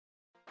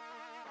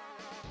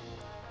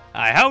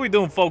Alright, how we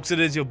doing, folks?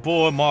 It is your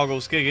boy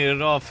Marcos kicking it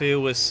off here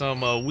with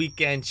some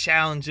weekend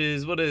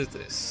challenges. What is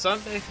this?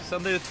 Sunday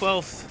the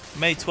 12th,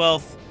 May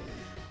 12th.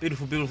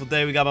 Beautiful, beautiful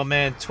day. We got my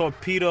man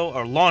Torpedo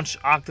or Launch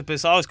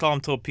Octopus. I always call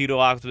him Torpedo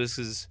Octopus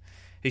because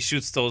he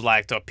shoots those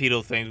like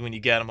torpedo things when you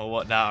get them or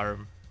whatnot, or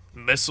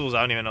missiles. I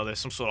don't even know. There's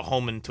some sort of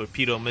homing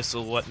torpedo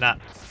missile, whatnot.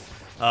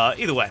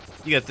 Either way,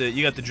 you got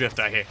the drift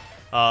right here.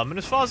 And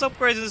as far as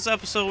upgrades in this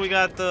episode, we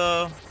got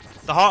the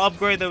heart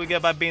upgrade that we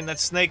get by being that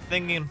snake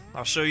thingy, and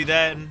I'll show you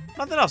that, and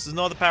nothing else. There's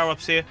no other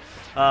power-ups here.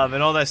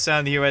 And all that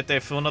sound you hear right there,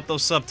 filling up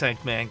those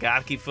sub-tanks, man.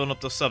 Gotta keep filling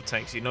up those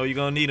sub-tanks. You know you're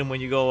gonna need them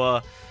when you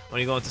go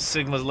into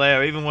Sigma's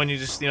lair, even when you're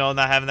just, not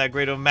having that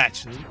great of a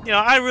match. And,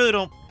 I really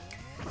don't,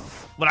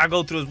 when I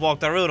go through this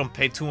walkthrough, I really don't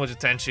pay too much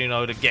attention,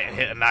 to getting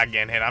hit and not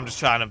getting hit. I'm just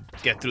trying to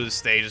get through the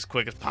stage as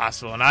quick as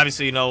possible. And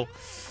obviously,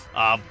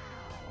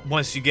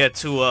 once you get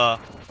to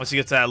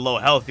that low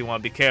health, you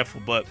want to be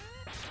careful, but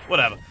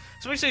whatever.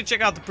 So make sure you check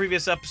out the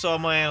previous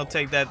episode. I'll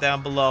take that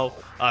down below.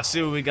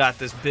 See what we got.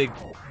 This big,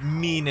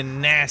 mean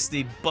and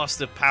nasty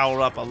busted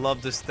power up. I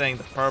love this thing.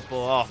 The purple.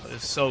 Oh,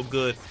 it's so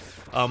good.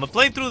 I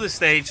played through the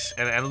stage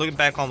and looking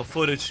back on the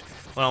footage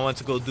when I went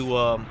to go do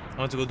a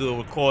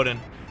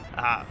recording.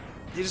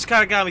 It just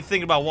kind of got me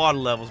thinking about water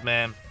levels,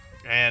 man.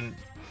 And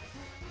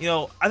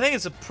I think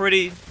it's a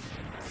pretty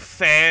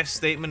fair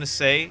statement to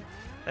say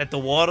that the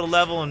water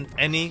level in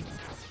any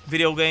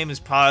video game is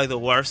probably the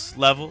worst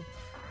level.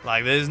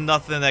 Like, there's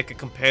nothing that could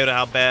compare to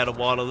how bad a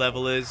water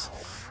level is.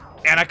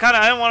 And I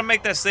didn't want to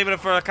make that statement at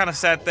first. I kind of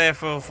sat there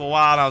for a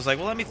while, and I was like,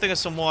 well, let me think of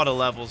some water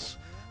levels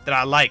that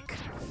I like.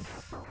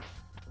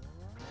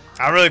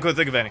 I really couldn't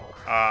think of any.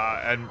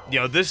 And,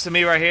 this to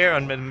me right here,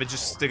 I'm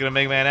just sticking to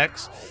Mega Man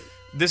X,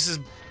 this is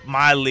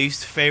my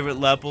least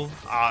favorite level.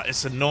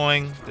 It's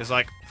annoying. There's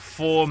like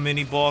 4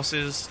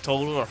 mini-bosses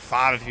total, or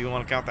 5 if you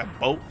want to count that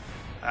boat.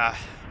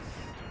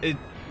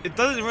 It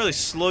doesn't really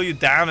slow you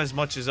down as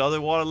much as other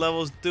water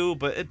levels do,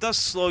 but it does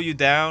slow you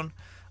down.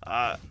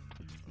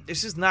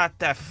 It's just not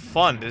that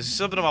fun. There's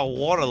something about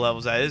water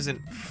levels that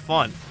isn't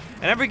fun.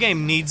 And every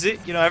game needs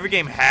it. Every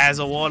game has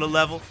a water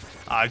level.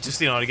 Just,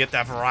 to get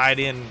that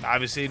variety. And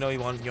obviously, you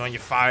want your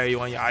fire, you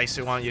want your ice,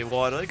 you want your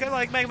water.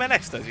 Like Mega Man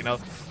X does,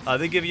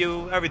 They give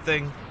you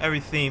everything, every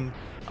theme.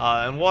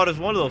 And water's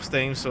one of those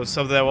things, so it's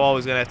something that we're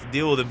always going to have to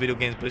deal with in video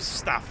games, but it's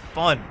just not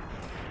fun.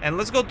 And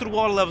let's go through the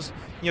water levels.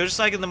 Just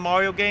like in the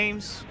Mario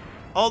games,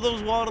 all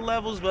those water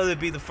levels, whether it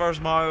be the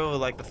first Mario or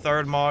like the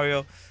third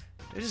Mario,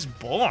 they're just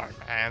boring,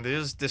 man.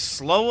 They're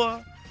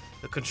slower.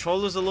 The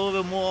controller's a little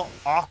bit more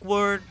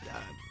awkward.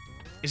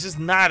 It's just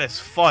not as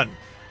fun.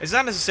 It's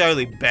not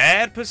necessarily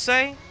bad per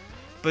se,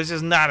 but it's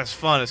just not as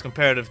fun as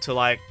comparative to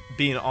like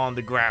being on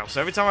the ground. So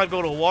every time I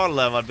go to a water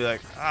level, I'd be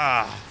like,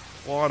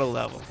 water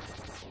level.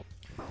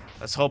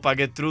 Let's hope I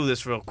get through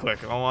this real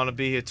quick. I don't want to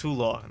be here too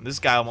long. And this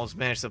guy almost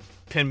managed to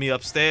pin me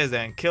upstairs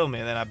there and kill me,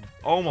 and then I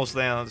almost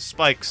landed on the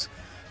spikes.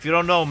 If you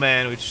don't know,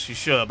 man, which you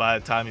should by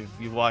the time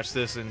you watch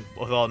this, and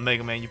with all the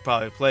Mega Man you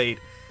probably played,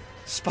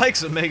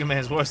 Spikes are Mega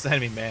Man's worst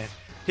enemy, man.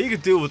 He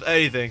could deal with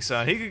anything,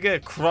 son. He could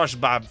get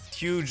crushed by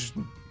huge,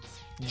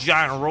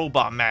 giant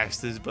robot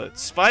masters, but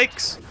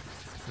Spikes,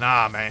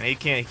 nah, man, he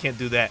can't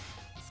do that.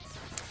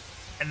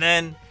 And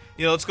then,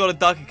 let's go to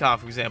Donkey Kong,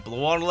 for example.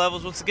 The water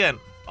levels, once again,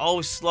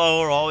 always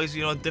slower, always,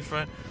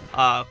 different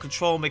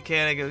control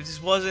mechanic. It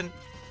just wasn't,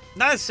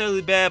 not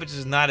necessarily bad, but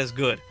just not as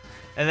good.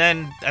 And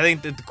then I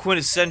think the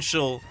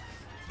quintessential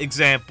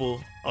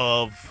example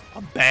of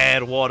a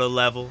bad water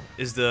level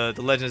is the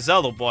Legend of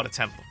Zelda Water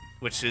Temple,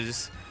 which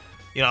is,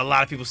 a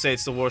lot of people say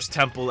it's the worst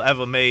temple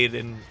ever made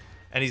in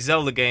any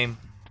Zelda game.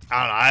 I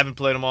don't know, I haven't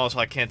played them all, so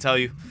I can't tell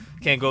you,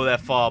 can't go that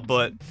far,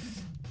 but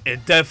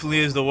it definitely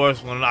is the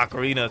worst one in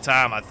Ocarina of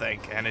Time, I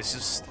think, and it's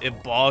just,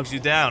 it bogs you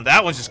down.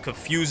 That one's just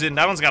confusing.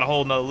 That one's got a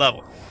whole nother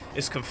level.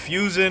 It's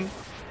confusing,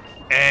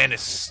 and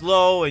it's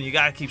slow, and you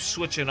gotta keep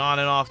switching on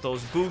and off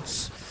those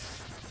boots.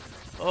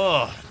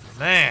 Oh,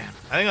 man.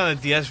 I think on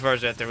the DS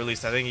version that they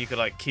released, I think you could,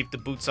 like, keep the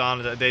boots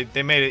on.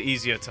 They made it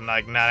easier to,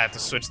 like, not have to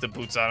switch the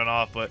boots on and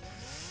off, but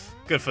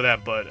good for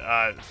them. But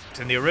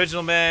in the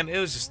original, man, it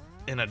was just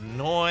an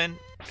annoying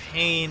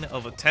pain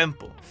of a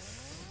temple.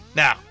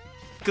 Now,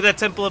 could that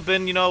temple have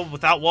been,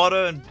 without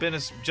water and been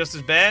just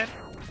as bad?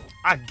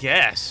 I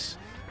guess.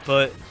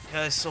 But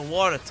it's a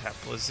water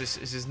temple. It's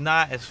just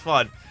not as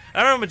fun.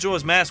 I remember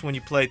Majora's Mask when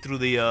you played through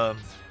the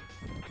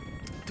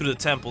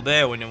temple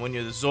there when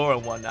you're the Zora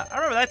and whatnot. I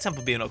remember that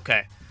temple being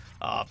okay.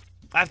 I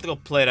have to go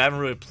play it. I haven't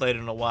really played it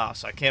in a while,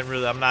 so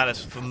I'm not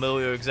as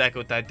familiar exactly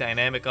with that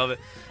dynamic of it.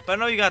 But I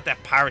know you got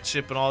that pirate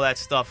ship and all that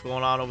stuff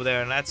going on over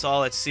there, and that's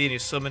all at sea and you're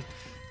swimming.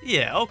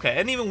 Yeah, okay.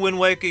 And even Wind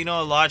Waker,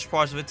 large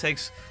parts of it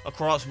takes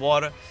across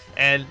water,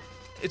 and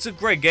it's a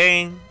great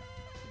game.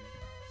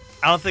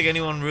 I don't think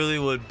anyone really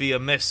would be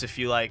amiss if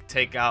you like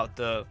take out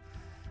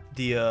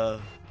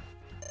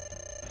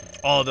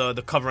all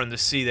the cover in the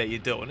sea that you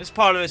do, and it's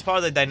part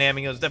of the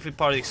dynamic. It's definitely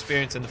part of the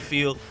experience and the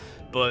feel,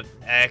 but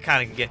it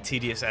kind of can get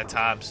tedious at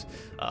times.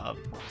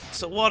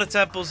 So water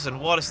temples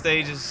and water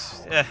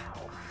stages,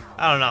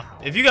 I don't know.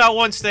 If you got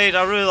one stage,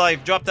 I really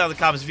like, drop down in the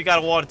comments. If you got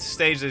a water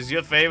stage that's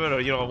your favorite, or,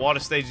 you know, a water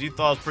stage you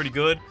thought was pretty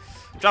good,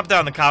 drop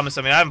down in the comments.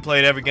 I mean, I haven't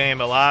played every game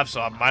alive, so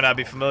I might not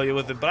be familiar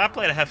with it, but I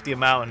played a hefty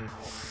amount, and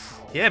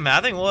yeah, man,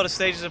 I think water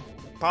stages are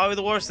probably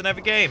the worst in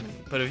every game.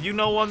 But if you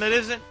know one that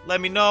isn't, let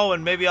me know,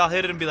 and maybe I'll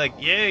hit it and be like,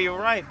 yeah, you're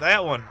right,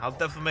 that one. I'll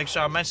definitely make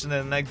sure I mention it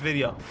in the next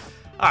video.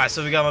 Alright,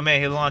 so we got my man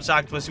here, Launch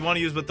Octopus. You want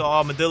to use what the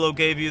Armadillo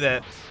gave you,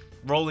 that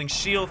rolling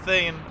shield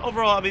thing, and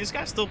overall, I mean, this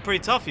guy's still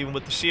pretty tough even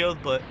with the shield,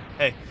 but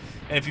hey.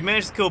 And if you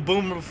manage to kill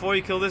Boomer before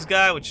you kill this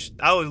guy, which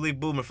I always leave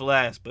Boomer for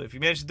last, but if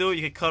you manage to do it,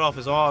 you can cut off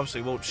his arm so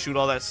he won't shoot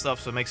all that stuff,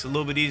 so it makes it a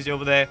little bit easier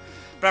over there.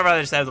 But I'd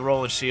rather just have the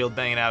rolling shield,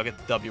 bang it out, get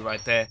the W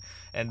right there,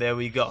 and there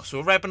we go. So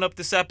we're wrapping up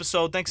this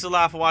episode. Thanks a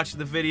lot for watching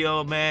the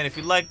video, man. If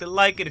you liked it,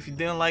 like it. If you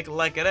didn't like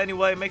it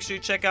anyway. Make sure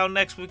you check out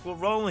next week. We're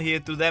rolling here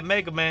through that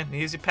Mega Man.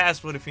 Here's your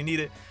password if you need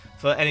it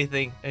for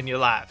anything in your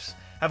lives.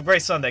 Have a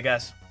great Sunday,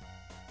 guys.